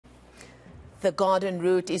The garden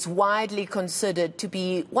route is widely considered to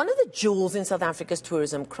be one of the jewels in South Africa's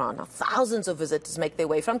tourism crown. Now, thousands of visitors make their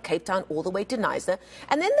way from Cape Town all the way to Knysna,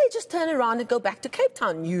 and then they just turn around and go back to Cape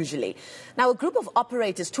Town, usually. Now, a group of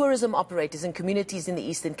operators, tourism operators and communities in the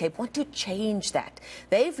Eastern Cape want to change that.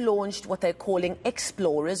 They've launched what they're calling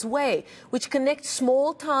Explorers Way, which connects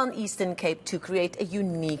small-town Eastern Cape to create a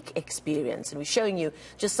unique experience. And we're showing you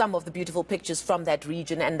just some of the beautiful pictures from that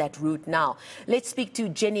region and that route now. Let's speak to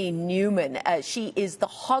Jenny Newman. She is the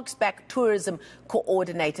Hogsback Tourism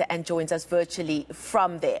Coordinator and joins us virtually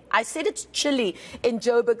from there. I said it's chilly in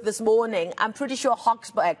Joburg this morning. I'm pretty sure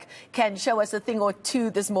Hogsback can show us a thing or two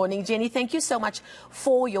this morning. Jenny, thank you so much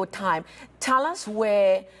for your time. Tell us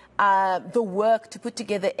where the work to put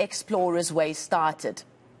together Explorers Way started.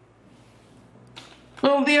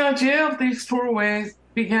 Well, the idea of the Explorer Way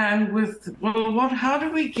began with, how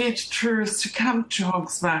do we get tourists to come to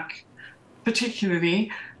Hogsback,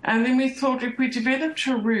 particularly? And then we thought if we developed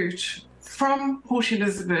a route from Port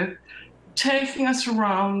Elizabeth, taking us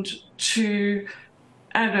around to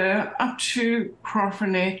Addo, up to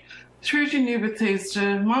Crawford, through to New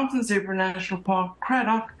Bethesda, Mountain Zebra National Park,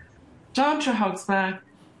 Cradock, down to Hogsback,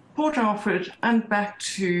 Port Alfred, and back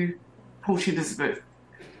to Port Elizabeth.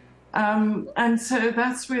 And so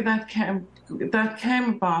that's where that came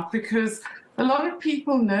about, because a lot of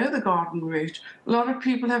people know the garden route. A lot of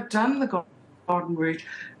people have done the garden route,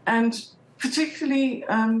 and particularly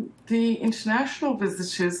the international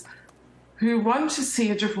visitors who want to see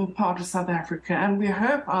a different part of South Africa, and we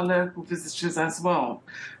hope our local visitors as well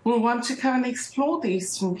will want to come and explore the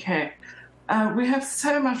Eastern Cape. We have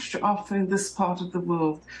so much to offer in this part of the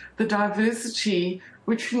world. The diversity,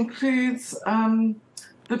 which includes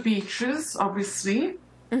the beaches, obviously,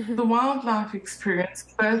 the wildlife experience,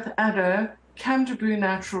 both Addo, Kamdaboo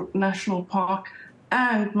National Park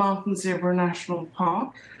and Mountain Zebra National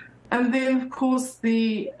Park. And then, of course,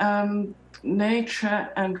 the nature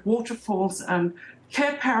and waterfalls and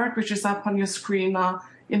Cape Parrot, which is up on your screen now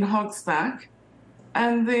in Hogsback.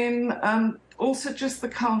 And then also just the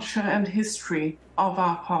culture and history of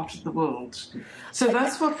our part of the world. So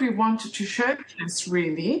that's what we wanted to showcase,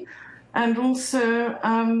 really. And also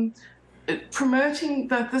promoting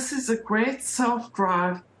that this is a great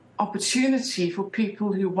self-drive opportunity for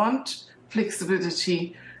people who want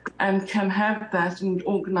flexibility and can have that and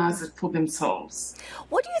organize it for themselves.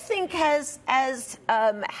 What do you think has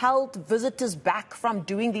held visitors back from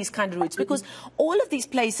doing these kind of routes? Because all of these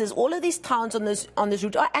places, all of these towns on this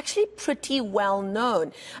route are actually pretty well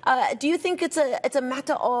known. Do you think it's a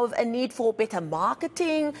matter of a need for better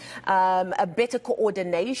marketing, a better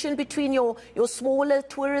coordination between your smaller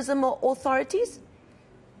tourism authorities?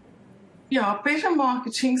 Yeah, better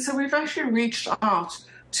marketing. So we've actually reached out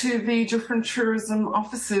to the different tourism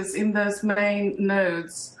offices in those main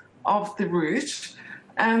nodes of the route,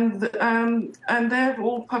 and they've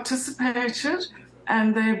all participated,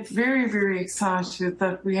 and they're very, very excited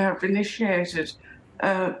that we have initiated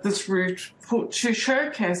this route to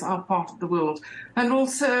showcase our part of the world. And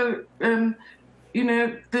also, you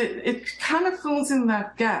know, it kind of fills in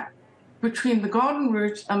that gap between the garden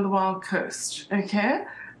route and the wild coast, okay?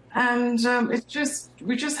 And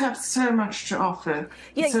we just have so much to offer.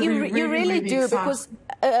 Yeah, so you really do, excited. because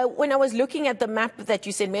when I was looking at the map that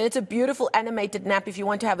you sent me, and it's a beautiful animated map. If you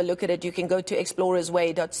want to have a look at it, you can go to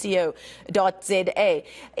explorersway.co.za.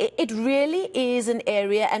 It really is an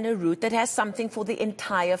area and a route that has something for the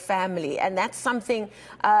entire family, and that's something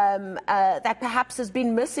that perhaps has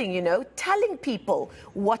been missing, you know, telling people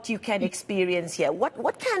what you can experience here.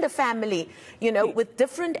 What kind of family, you know, with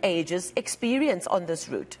different ages experience on this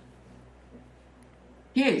route?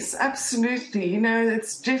 Yes, absolutely. You know,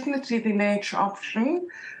 it's definitely the nature option,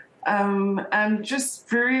 and just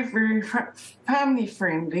very, very family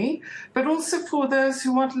friendly, but also for those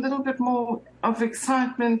who want a little bit more of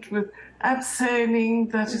excitement with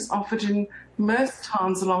abseiling that is offered in most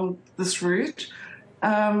towns along this route.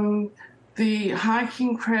 The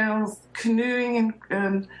hiking trails, canoeing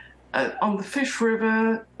on the Fish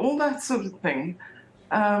River, all that sort of thing.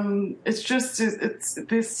 It's just,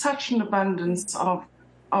 there's such an abundance of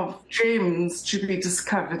gems to be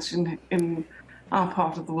discovered in our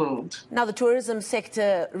part of the world. Now, the tourism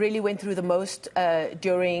sector really went through the most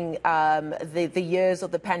during the years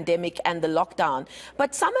of the pandemic and the lockdown.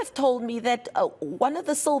 But some have told me that one of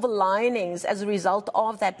the silver linings as a result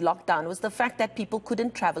of that lockdown was the fact that people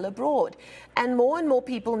couldn't travel abroad. And more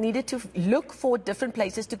people needed to look for different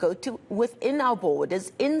places to go to within our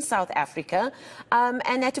borders in South Africa,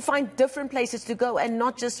 and had to find different places to go, and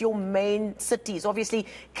not just your main cities. Obviously,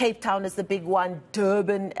 Cape Town is the big one,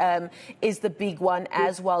 Durban is the big one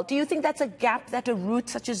as well. Do you think that's a gap that a route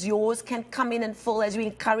such as yours can come in and fill as we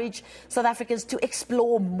encourage South Africans to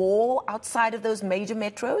explore more outside of those major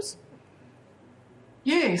metros?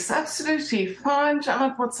 Yes, absolutely. Find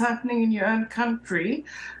out what's happening in your own country,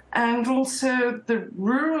 and also the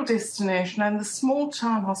rural destination and the small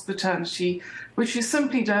town hospitality, which you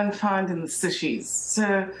simply don't find in the cities.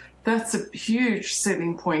 So that's a huge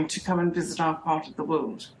selling point to come and visit our part of the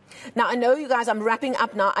world. Now, I know you guys, I'm wrapping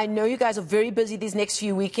up now. I know you guys are very busy these next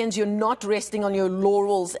few weekends. You're not resting on your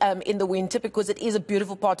laurels in the winter, because it is a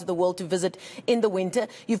beautiful part of the world to visit in the winter.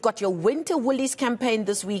 You've got your Winter Woolies campaign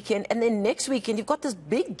this weekend, and then next weekend you've got this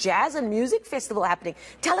big jazz and music festival happening.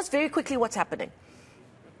 Tell us very quickly what's happening.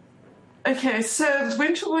 Okay, so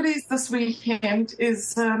Winter Woolies this weekend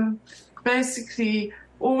is basically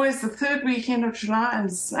always the third weekend of July, and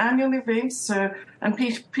it's an annual event. So, and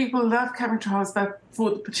people love coming to Hogsback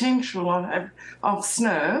for the potential of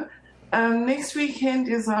snow. Next weekend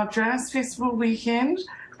is our Jazz Festival weekend,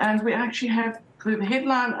 and we actually have the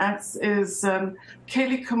headline acts is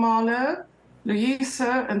Kelly Kamalo,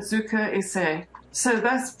 Luiso, and Zuka Ese. So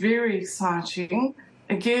that's very exciting.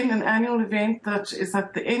 Again, an annual event that is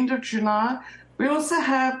at the end of July. We also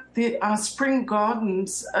have our Spring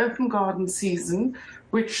Gardens, open garden season,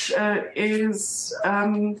 which is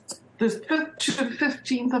the 5th to the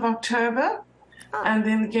 15th of October. And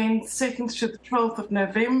then again, 2nd to the 12th of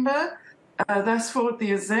November. That's for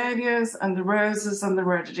the azaleas and the roses and the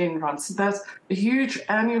rhododendrons. So that's a huge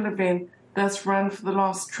annual event that's run for the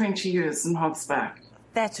last 20 years in Hogsback.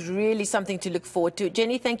 That's really something to look forward to.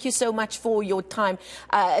 Jenny, thank you so much for your time.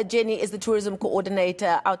 Jenny is the tourism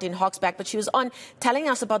coordinator out in Hogsback, but she was on telling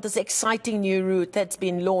us about this exciting new route that's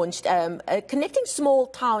been launched, connecting small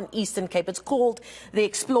town Eastern Cape. It's called the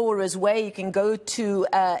Explorers Way. You can go to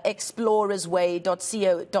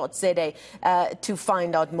explorersway.co.za to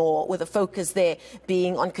find out more, with a focus there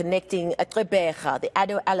being on connecting Gqeberha, the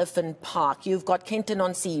Addo Elephant Park. You've got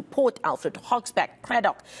Kenton-on-Sea, Port Alfred, Hogsback,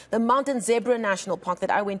 Craddock, the Mountain Zebra National Park that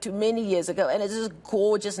I went to many years ago, and it is a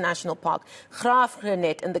gorgeous national park.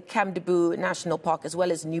 Graafrenet and the Kamdebo National Park, as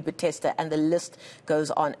well as New Bethesda, and the list goes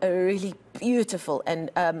on. A really beautiful and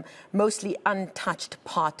mostly untouched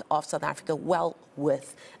part of South Africa, well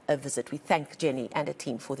worth a visit. We thank Jenny and her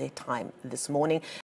team for their time this morning.